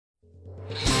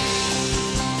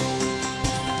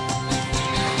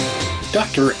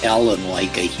Dr. Alan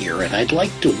Leica here, and I'd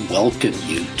like to welcome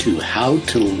you to How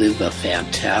to Live a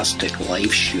Fantastic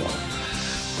Life show,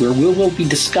 where we will be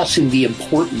discussing the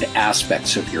important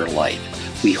aspects of your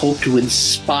life. We hope to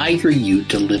inspire you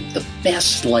to live the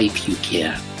best life you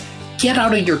can. Get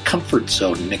out of your comfort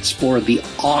zone and explore the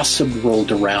awesome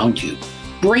world around you.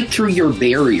 Break through your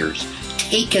barriers.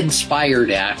 Take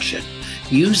inspired action.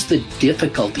 Use the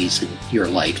difficulties in your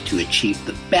life to achieve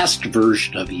the best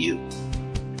version of you.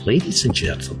 Ladies and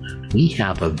gentlemen, we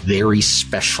have a very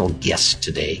special guest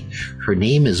today. Her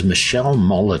name is Michelle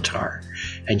Molitor,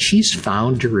 and she's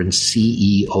founder and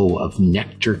CEO of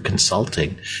Nectar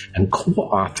Consulting and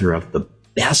co-author of the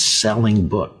best-selling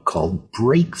book called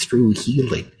Breakthrough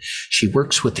Healing. She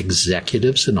works with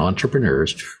executives and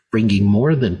entrepreneurs, bringing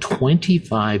more than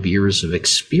 25 years of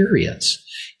experience,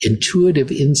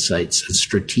 intuitive insights, and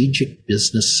strategic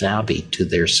business savvy to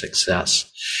their success.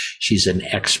 She's an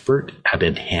expert at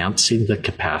enhancing the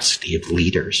capacity of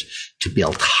leaders to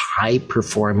build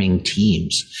high-performing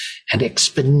teams and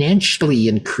exponentially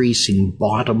increasing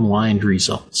bottom-line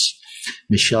results.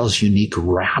 Michelle's unique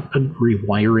rapid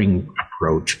rewiring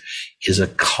approach is a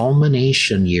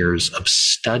culmination years of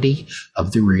study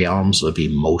of the realms of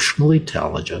emotional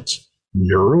intelligence,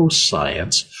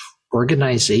 neuroscience,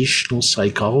 organizational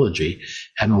psychology,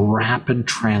 and rapid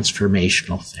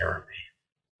transformational therapy.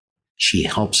 She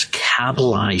helps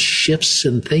catalyze shifts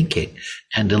in thinking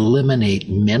and eliminate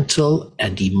mental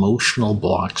and emotional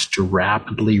blocks to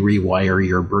rapidly rewire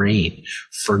your brain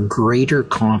for greater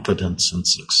confidence and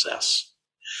success.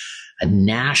 A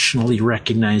nationally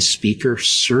recognized speaker,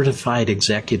 certified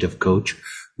executive coach,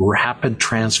 rapid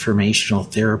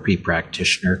transformational therapy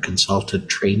practitioner, consultant,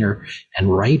 trainer,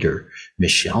 and writer,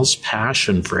 Michelle's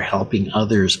passion for helping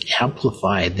others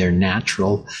amplify their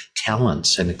natural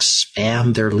talents and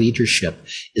expand their leadership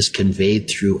is conveyed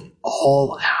through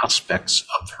all aspects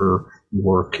of her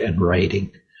work and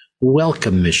writing.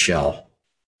 Welcome, Michelle.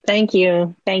 Thank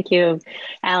you. Thank you,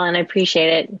 Alan. I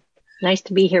appreciate it. Nice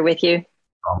to be here with you.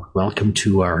 Welcome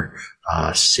to our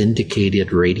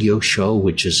syndicated radio show,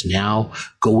 which is now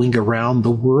going around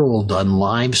the world on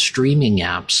live streaming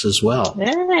apps as well.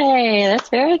 Hey, that's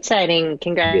very exciting.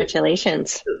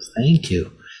 Congratulations. Thank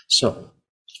you. So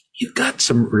you've got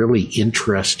some really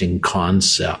interesting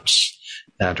concepts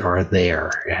that are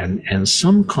there, and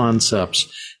some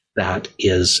concepts that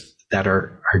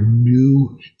are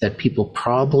new that people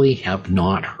probably have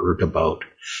not heard about.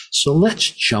 So let's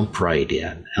jump right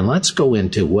in and let's go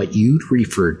into what you'd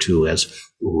refer to as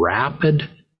rapid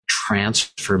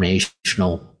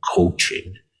transformational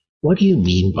coaching. What do you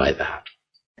mean by that?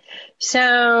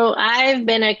 So I've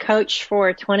been a coach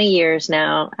for 20 years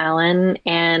now, Alan,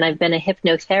 and I've been a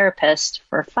hypnotherapist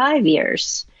for 5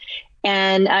 years.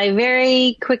 And I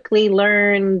very quickly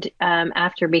learned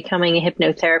after becoming a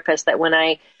hypnotherapist that when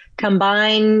I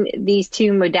combine these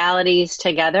two modalities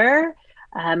together,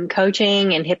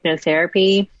 coaching and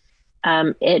hypnotherapy,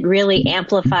 it really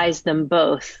amplifies them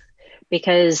both,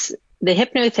 because the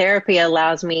hypnotherapy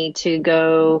allows me to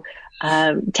go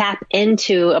tap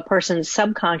into a person's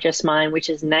subconscious mind, which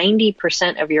is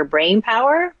 90% of your brain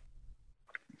power,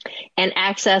 and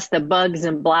access the bugs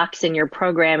and blocks in your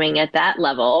programming at that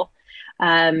level.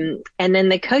 And then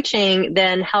the coaching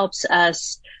then helps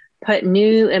us put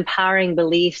new empowering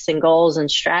beliefs and goals and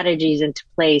strategies into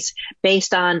place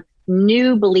based on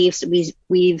new beliefs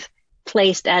we've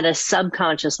placed at a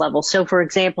subconscious level. So, for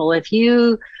example, if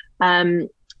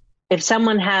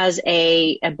someone has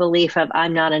a belief of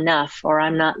I'm not enough, or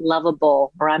I'm not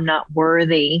lovable, or I'm not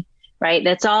worthy, right?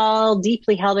 That's all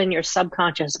deeply held in your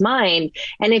subconscious mind.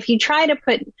 And if you try to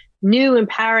put new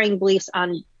empowering beliefs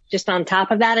on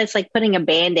top of that, it's like putting a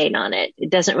Band-Aid on it. It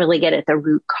doesn't really get at the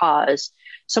root cause.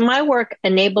 So my work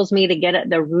enables me to get at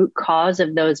the root cause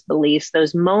of those beliefs,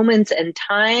 those moments in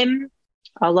time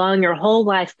along your whole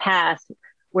life path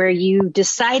where you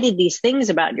decided these things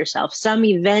about yourself. Some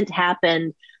event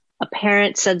happened, a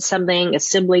parent said something, a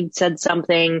sibling said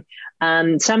something,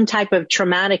 some type of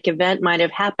traumatic event might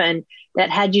have happened that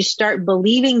had you start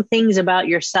believing things about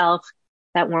yourself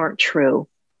that weren't true.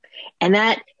 And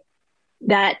that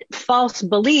false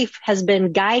belief has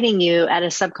been guiding you at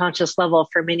a subconscious level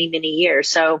for many, many years.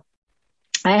 So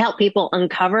I help people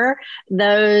uncover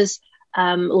those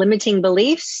limiting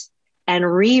beliefs and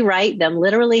rewrite them,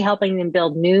 literally helping them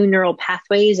build new neural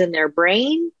pathways in their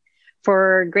brain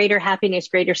for greater happiness,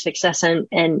 greater success,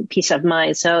 and peace of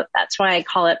mind. So that's why I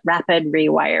call it rapid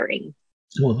rewiring.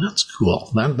 Well, that's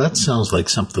cool. That sounds like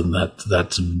something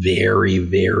that's very,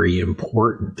 very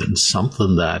important, and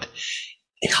something that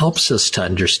helps us to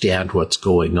understand what's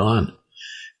going on.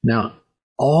 Now,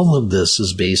 all of this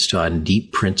is based on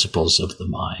deep principles of the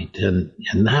mind.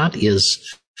 And that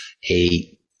is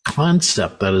a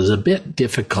concept that is a bit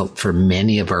difficult for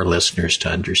many of our listeners to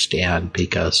understand,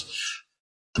 because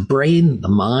the brain, the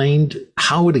mind,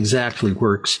 how it exactly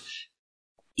works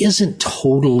isn't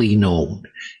totally known.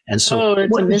 And so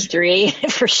it's a mystery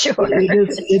for sure.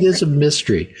 It is a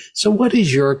mystery. So what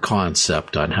is your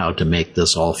concept on how to make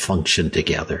this all function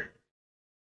together?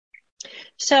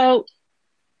 So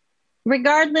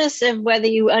regardless of whether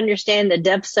you understand the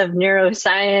depths of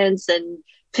neuroscience and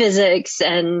physics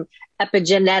and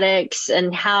epigenetics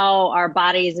and how our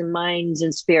bodies and minds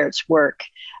and spirits work,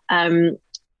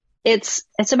 it's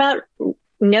about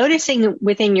noticing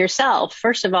within yourself,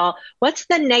 first of all, what's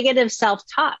the negative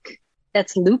self-talk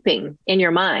that's looping in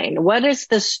your mind? What is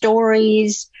the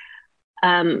stories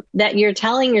that you're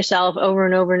telling yourself over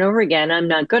and over and over again? I'm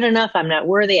not good enough. I'm not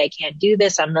worthy. I can't do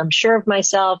this. I'm unsure of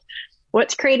myself.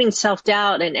 What's creating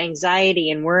self-doubt and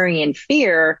anxiety and worry and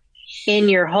fear in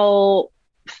your whole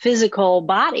physical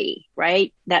body,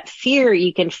 right? That fear,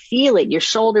 you can feel it. Your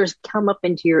shoulders come up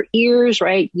into your ears,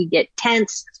 right? You get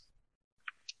tense.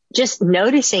 Just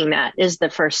noticing that is the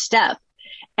first step.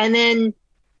 And then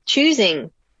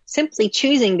simply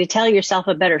choosing to tell yourself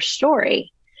a better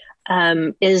story,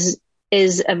 is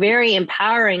a very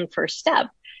empowering first step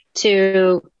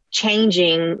to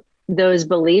changing those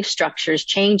belief structures,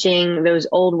 changing those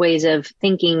old ways of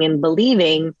thinking and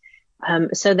believing,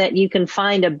 so that you can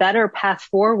find a better path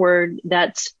forward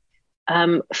that's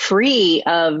free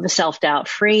of self-doubt,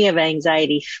 free of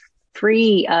anxiety,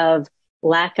 free of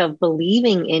lack of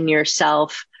believing in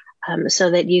yourself,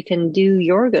 so that you can do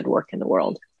your good work in the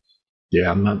world.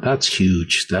 Yeah, that's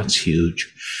huge. That's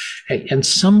huge. And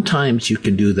sometimes you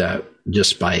can do that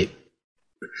just by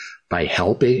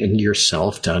helping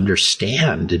yourself to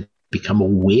understand and become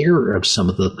aware of some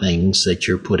of the things that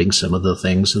you're putting some of the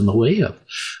things in the way of.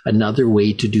 Another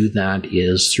way to do that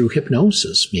is through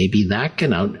hypnosis. Maybe that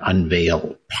can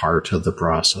unveil part of the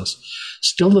process.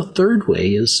 Still, the third way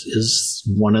is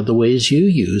one of the ways you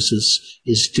use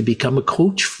is to become a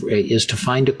coach, is to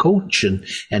find a coach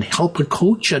and help a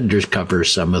coach uncover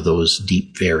some of those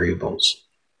deep variables.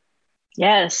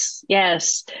 Yes.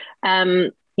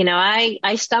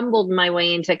 I stumbled my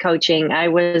way into coaching. I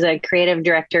was a creative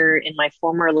director in my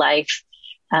former life,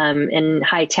 in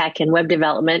high tech and web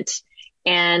development.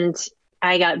 And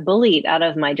I got bullied out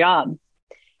of my job,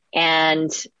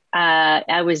 and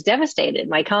I was devastated.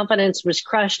 My confidence was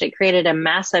crushed. It created a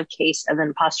massive case of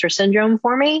imposter syndrome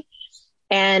for me.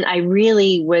 And I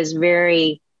really was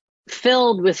very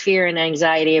filled with fear and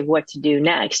anxiety of what to do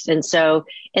next. And so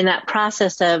in that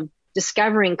process of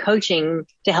discovering coaching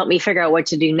to help me figure out what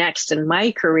to do next in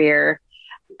my career,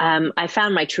 I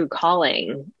found my true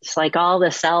calling. It's like all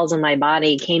the cells in my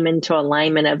body came into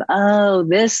alignment of, oh,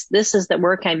 this is the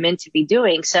work I'm meant to be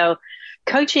doing. So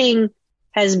coaching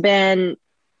has been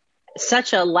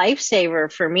such a lifesaver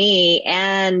for me,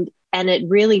 and it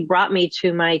really brought me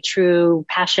to my true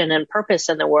passion and purpose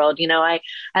in the world. I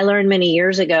learned many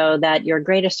years ago that your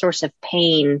greatest source of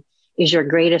pain is your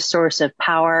greatest source of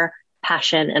power,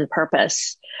 passion, and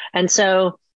purpose. And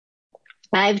so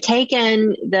I've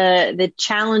taken the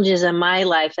challenges in my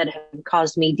life that have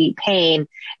caused me deep pain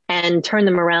and turned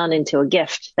them around into a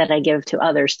gift that I give to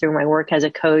others through my work as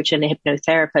a coach and a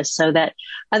hypnotherapist, so that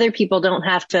other people don't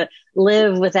have to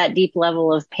live with that deep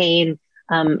level of pain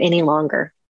any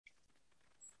longer.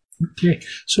 Okay,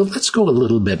 so let's go a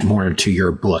little bit more into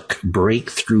your book,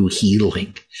 Breakthrough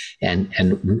Healing,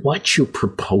 and what you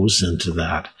propose into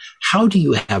that. How do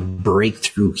you have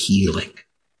breakthrough healing?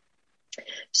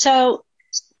 So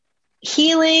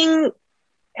healing,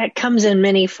 it comes in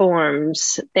many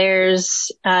forms.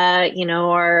 There's,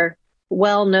 our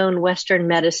well-known Western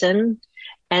medicine,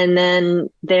 and then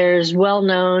there's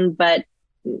well-known but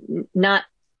not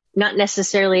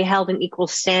necessarily held in equal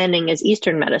standing as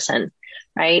Eastern medicine.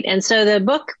 Right. And so the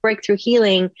book Breakthrough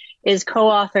Healing is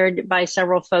co-authored by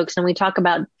several folks, and we talk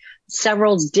about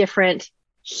several different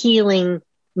healing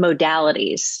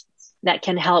modalities that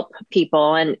can help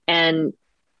people. And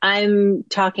I'm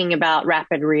talking about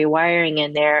rapid rewiring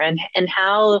in there, and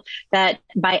how that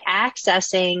by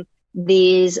accessing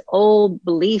these old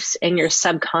beliefs in your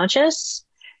subconscious,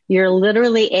 you're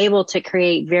literally able to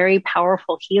create very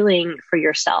powerful healing for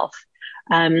yourself.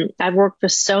 I've worked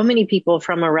with so many people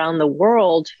from around the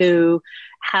world who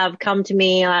have come to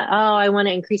me, I want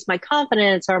to increase my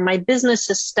confidence, or my business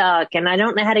is stuck and I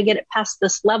don't know how to get it past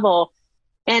this level.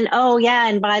 And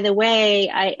and by the way,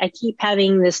 I keep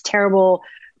having this terrible,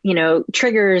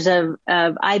 triggers of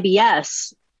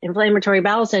IBS, inflammatory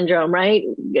bowel syndrome, right?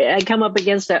 I come up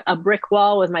against a brick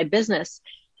wall with my business.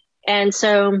 And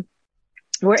so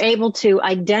we're able to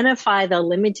identify the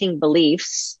limiting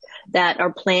beliefs that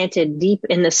are planted deep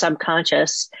in the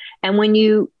subconscious. And when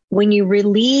you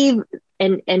relieve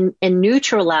and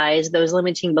neutralize those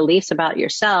limiting beliefs about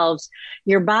yourselves,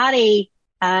 your body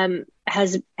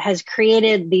has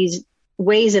created these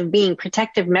ways of being,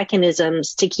 protective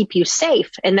mechanisms to keep you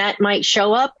safe. And that might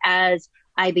show up as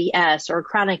IBS or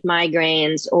chronic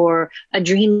migraines or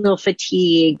adrenal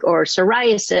fatigue or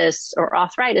psoriasis or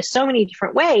arthritis, so many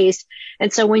different ways.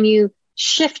 And so when you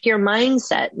shift your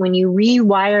mindset, when you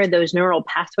rewire those neural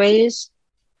pathways,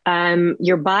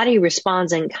 your body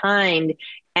responds in kind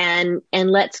and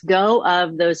lets go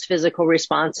of those physical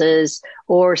responses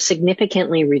or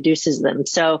significantly reduces them.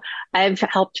 So I've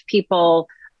helped people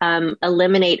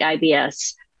eliminate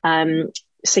IBS,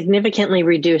 significantly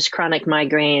reduce chronic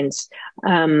migraines,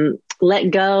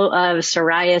 let go of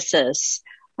psoriasis,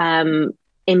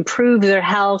 improve their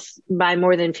health by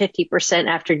more than 50%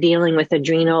 after dealing with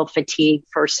adrenal fatigue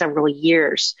for several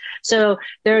years. So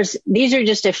these are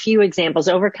just a few examples: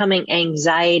 overcoming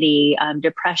anxiety,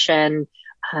 depression,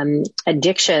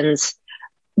 addictions,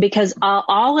 because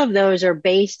all of those are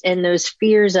based in those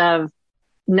fears of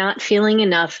not feeling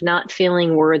enough, not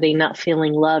feeling worthy, not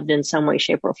feeling loved in some way,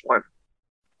 shape, or form.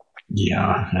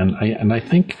 Yeah, and I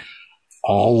think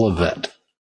all of it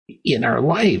in our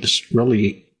lives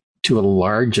really, to a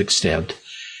large extent,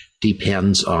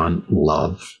 depends on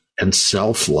love, and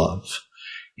self-love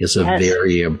is a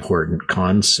very important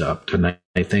concept. And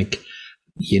I think,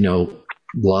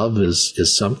 love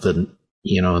is something,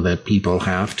 that people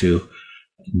have to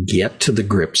get to the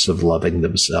grips of loving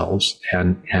themselves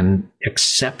and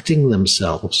accepting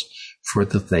themselves for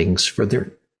the things, for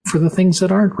the things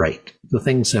that aren't right, the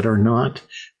things that are not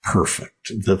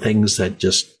perfect, the things that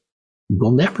just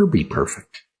will never be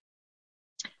perfect.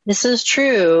 This is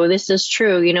true.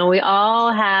 We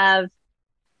all have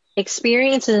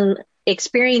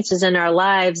experiences in our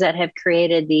lives that have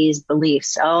created these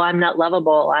beliefs. Oh, I'm not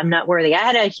lovable. I'm not worthy. I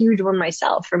had a huge one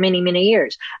myself for many, many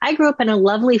years. I grew up in a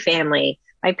lovely family.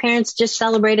 My parents just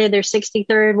celebrated their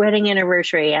 63rd wedding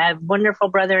anniversary. I have a wonderful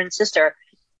brother and sister.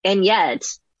 And yet,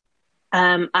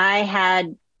 I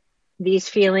had these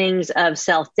feelings of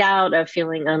self-doubt, of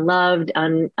feeling unloved,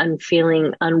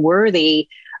 feeling unworthy,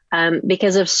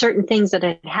 because of certain things that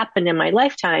had happened in my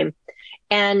lifetime.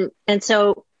 And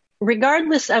so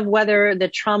regardless of whether the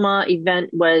trauma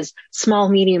event was small,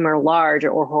 medium, or large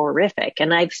or horrific,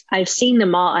 and I've seen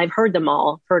them all, I've heard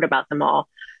about them all.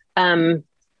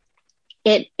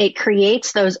 It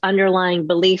creates those underlying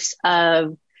beliefs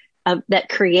of that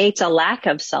creates a lack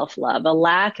of self-love, a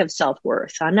lack of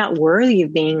self-worth. I'm not worthy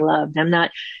of being loved. I'm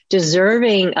not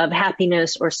deserving of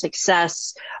happiness or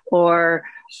success or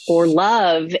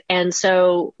love. And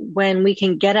so when we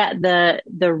can get at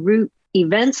the root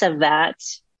events of that,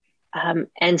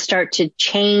 and start to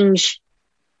change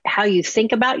how you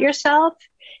think about yourself,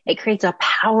 it creates a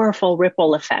powerful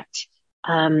ripple effect,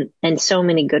 in so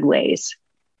many good ways.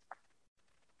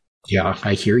 Yeah,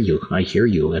 I hear you.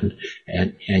 And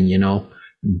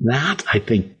that I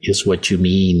think is what you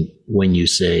mean when you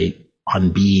say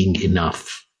on being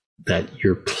enough, that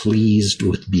you're pleased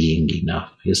with being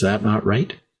enough. Is that not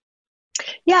right?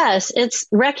 Yes, it's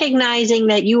recognizing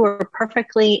that you are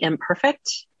perfectly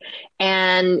imperfect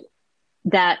and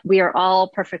that we are all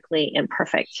perfectly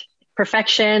imperfect.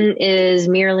 Perfection is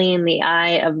merely in the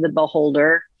eye of the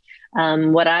beholder.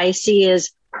 What I see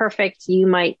is perfect, you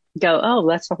might go, oh,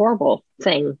 that's a horrible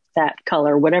thing, that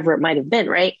color, whatever it might have been,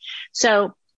 right?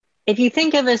 So if you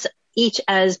think of us each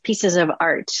as pieces of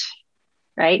art,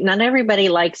 right? Not everybody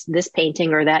likes this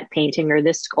painting or that painting or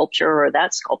this sculpture or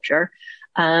that sculpture.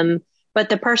 But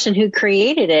the person who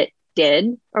created it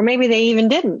did, or maybe they even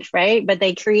didn't, right? But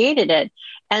they created it.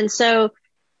 And so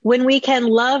when we can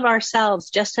love ourselves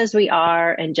just as we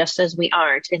are and just as we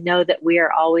aren't, and know that we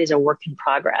are always a work in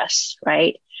progress,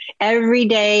 right? Every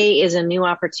day is a new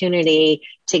opportunity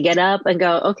to get up and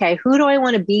go, okay, who do I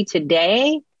want to be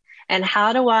today? And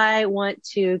how do I want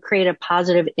to create a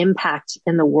positive impact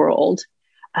in the world,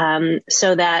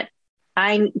 so that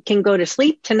I can go to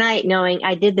sleep tonight knowing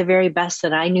I did the very best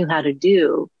that I knew how to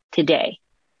do today?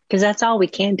 Because that's all we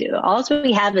can do. All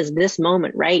we have is this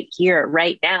moment right here,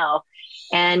 right now.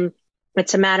 And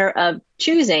it's a matter of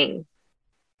choosing,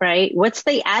 right? What's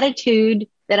the attitude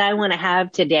that I want to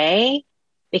have today?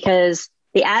 Because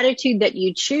the attitude that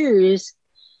you choose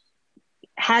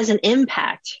has an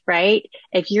impact, right?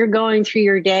 If you're going through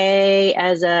your day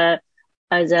as a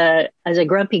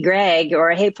grumpy Greg or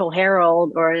a hateful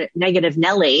Harold or a negative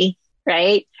Nellie,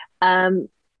 right?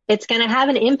 It's going to have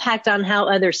an impact on how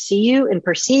others see you and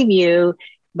perceive you,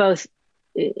 both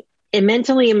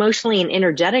mentally, emotionally, and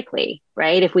energetically,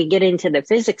 right? If we get into the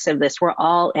physics of this, we're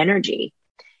all energy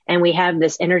and we have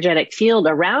this energetic field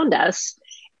around us.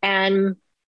 And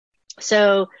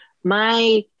so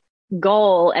my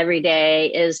goal every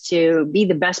day is to be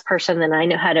the best person that I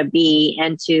know how to be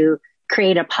and to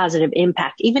create a positive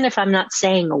impact, even if I'm not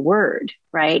saying a word,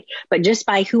 right? But just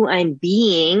by who I'm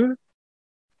being,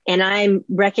 and I'm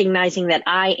recognizing that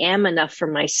I am enough for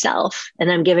myself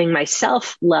and I'm giving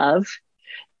myself love,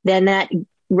 then that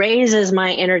raises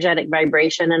my energetic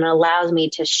vibration and allows me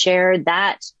to share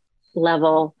that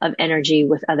level of energy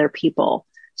with other people.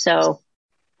 So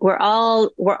we're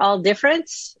all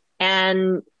different.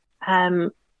 And,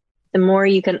 the more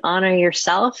you can honor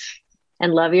yourself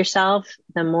and love yourself,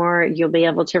 the more you'll be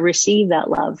able to receive that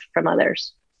love from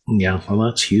others. Yeah, well,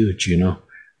 that's huge,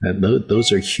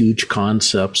 those are huge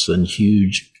concepts and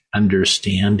huge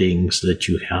understandings that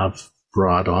you have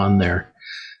brought on there.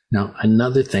 Now,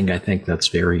 another thing I think that's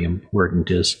very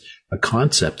important is a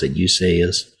concept that you say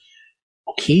is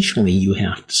occasionally you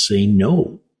have to say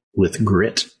no with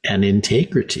grit and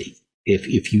integrity.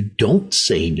 If you don't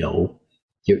say no,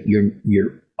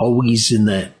 you're always in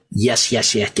the yes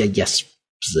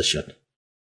position.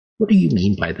 What do you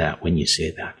mean by that when you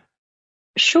say that?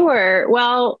 Sure.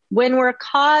 Well, when we're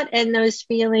caught in those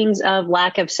feelings of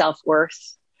lack of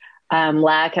self-worth,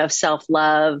 lack of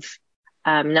self-love,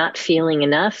 not feeling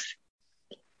enough,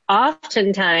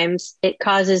 oftentimes it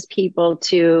causes people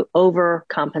to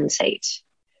overcompensate,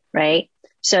 right?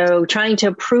 So trying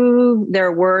to prove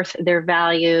their worth, their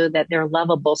value, that they're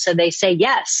lovable. So they say,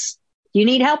 yes, you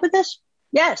need help with this?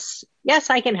 Yes. Yes,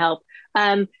 I can help.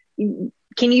 Can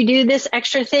you do this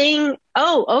extra thing?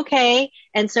 Oh, okay.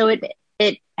 And so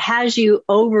it has you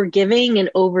over giving and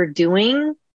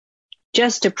overdoing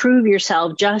just to prove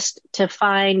yourself, just to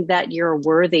find that you're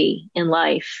worthy in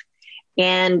life.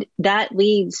 And that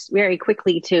leads very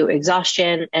quickly to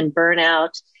exhaustion and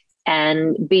burnout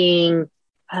and being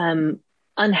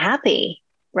unhappy,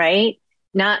 right?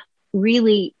 Not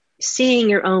really seeing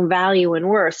your own value and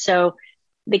worth. So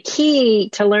the key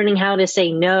to learning how to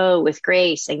say no with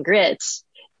grace and grit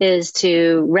is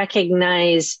to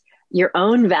recognize your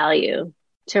own value,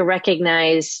 to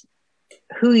recognize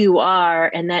who you are,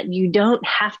 and that you don't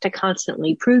have to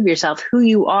constantly prove yourself. Who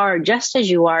you are, just as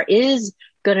you are, is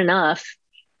good enough.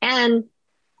 And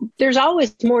there's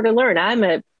always more to learn. I'm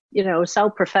a,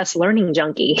 self-professed learning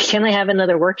junkie. Can I have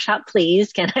another workshop,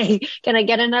 please? Can I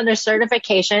get another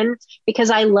certification? Because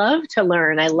I love to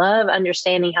learn. I love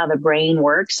understanding how the brain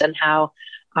works and how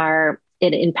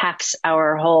it impacts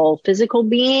our whole physical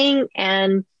being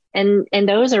and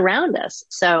those around us.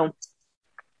 So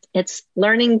it's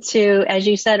learning to, as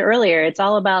you said earlier, it's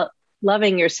all about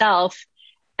loving yourself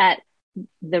at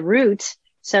the root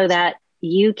so that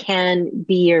you can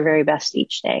be your very best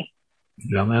each day.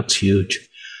 Yeah, that's huge.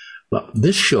 Well,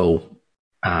 this show,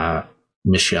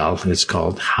 Michelle, is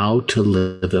called How to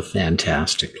Live a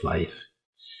Fantastic Life.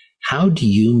 How do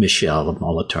you, Michelle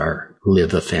Molitor,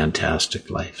 live a fantastic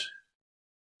life?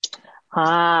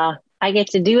 I get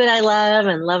to do what I love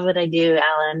and love what I do,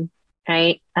 Alan.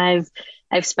 Right?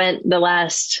 I've spent the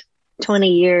last 20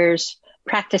 years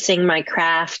practicing my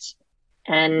craft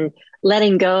and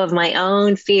letting go of my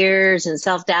own fears and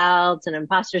self-doubts and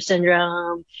imposter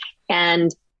syndrome.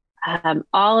 And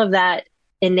all of that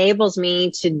enables me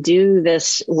to do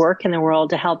this work in the world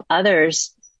to help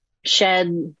others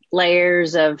shed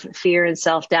layers of fear and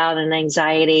self-doubt and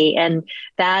anxiety. And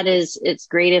that is its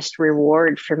greatest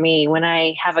reward for me. When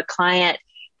I have a client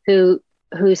who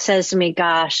says to me,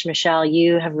 gosh, Michelle,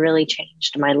 you have really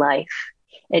changed my life.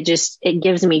 It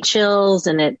gives me chills,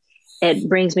 and it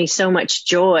brings me so much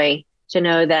joy to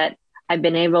know that I've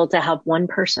been able to help one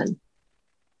person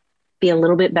be a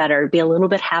little bit better, be a little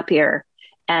bit happier.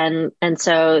 And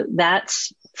so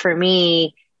that's for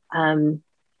me,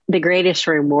 the greatest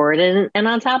reward. And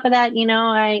on top of that,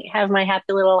 I have my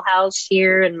happy little house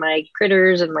here and my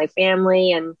critters and my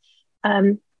family, and,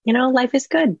 life is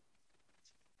good.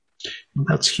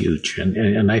 That's huge.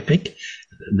 And I think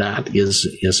that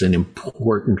is an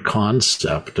important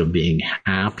concept of being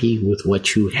happy with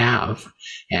what you have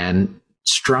and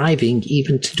striving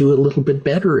even to do a little bit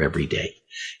better every day,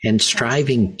 and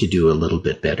striving to do a little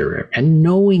bit better and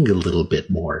knowing a little bit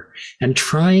more and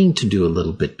trying to do a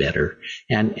little bit better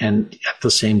and at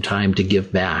the same time to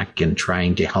give back and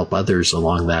trying to help others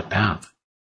along that path.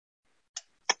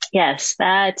 Yes,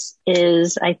 that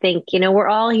is, I think, we're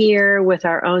all here with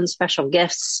our own special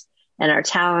gifts and our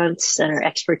talents and our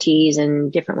expertise in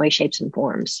different ways, shapes, and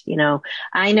forms.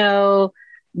 I know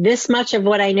this much of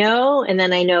what I know, and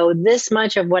then I know this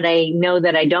much of what I know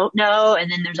that I don't know,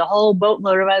 and then there's a whole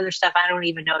boatload of other stuff I don't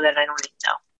even know that I don't even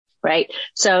know, right?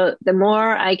 So the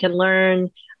more I can learn,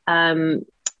 the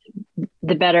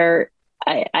better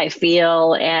I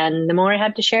feel, and the more I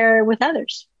have to share with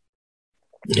others.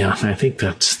 Yeah, I think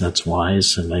that's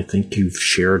wise, and I think you've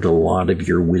shared a lot of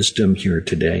your wisdom here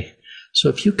today. So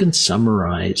if you can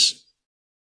summarize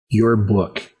your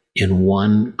book in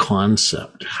one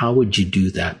concept, how would you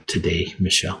do that today,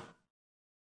 Michelle?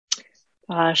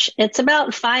 Gosh, it's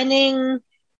about finding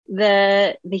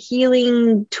the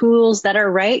healing tools that are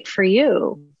right for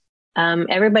you.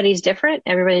 Everybody's different.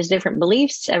 Everybody has different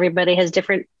beliefs. Everybody has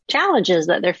different challenges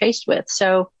that they're faced with.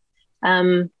 So,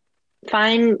 find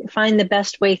the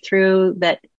best way through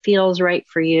that feels right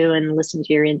for you, and listen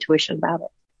to your intuition about it.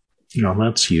 No,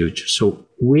 that's huge. So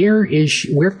where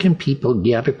can people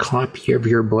get a copy of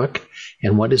your book,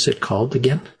 and what is it called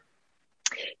again?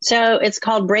 So it's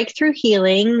called Breakthrough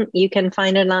Healing. You can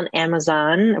find it on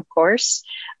Amazon, of course.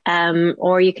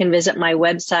 Or you can visit my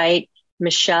website,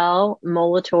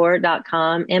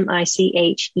 MichelleMolitor.com,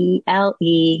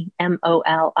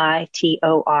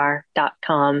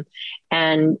 MichelleMolitor.com.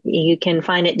 And you can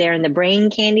find it there in the Brain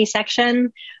Candy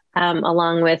section,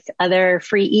 along with other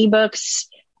free ebooks,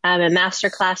 and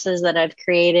master classes that I've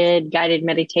created, guided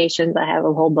meditations. I have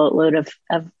a whole boatload of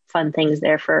fun things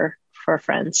there for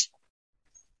friends.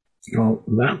 Well,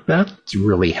 that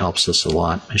really helps us a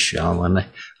lot, Michelle. And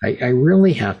I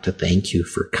really have to thank you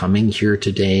for coming here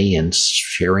today and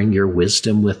sharing your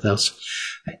wisdom with us.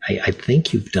 I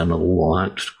think you've done a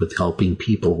lot with helping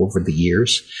people over the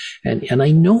years. And I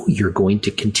know you're going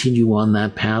to continue on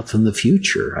that path in the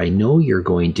future. I know you're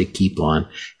going to keep on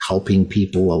helping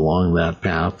people along that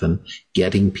path and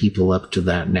getting people up to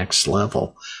that next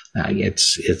level. I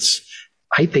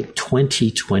think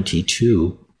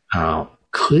 2022,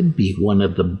 could be one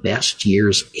of the best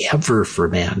years ever for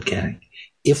mankind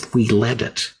if we let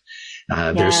it.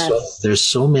 Yes. There's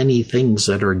so many things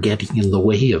that are getting in the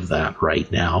way of that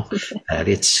right now that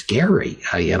it's scary,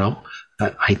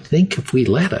 but I think if we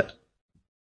let it,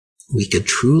 we could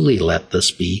truly let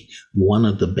this be one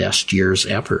of the best years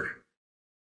ever.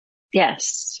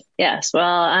 Yes. Well,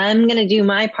 I'm going to do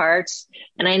my part,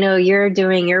 and I know you're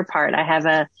doing your part. I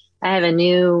have a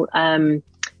new,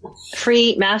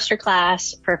 free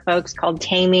masterclass for folks called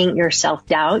Taming Your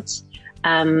Self-Doubt,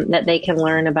 that they can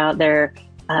learn about their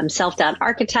self-doubt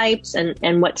archetypes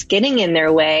and what's getting in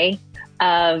their way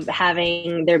of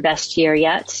having their best year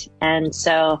yet. And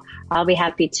so I'll be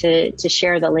happy to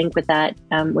share the link with that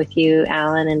with you,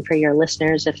 Alan, and for your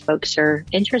listeners if folks are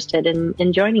interested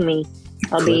in joining me.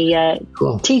 I'll be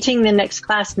teaching the next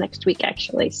class next week,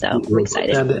 actually. So I'm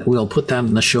excited. We'll put that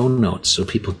in the show notes so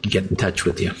people can get in touch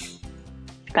with you.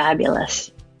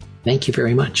 Fabulous. Thank you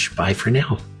very much. Bye for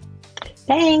now.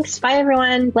 Thanks. Bye,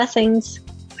 everyone. Blessings.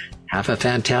 Have a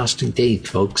fantastic day,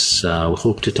 folks.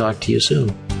 Hope to talk to you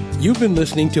soon. You've been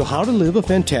listening to How to Live a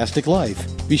Fantastic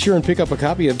Life. Be sure and pick up a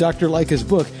copy of Dr. Leica's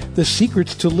book, The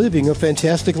Secrets to Living a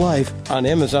Fantastic Life, on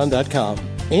Amazon.com.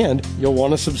 And you'll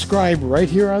want to subscribe right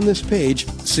here on this page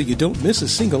so you don't miss a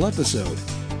single episode.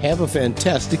 Have a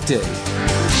fantastic day.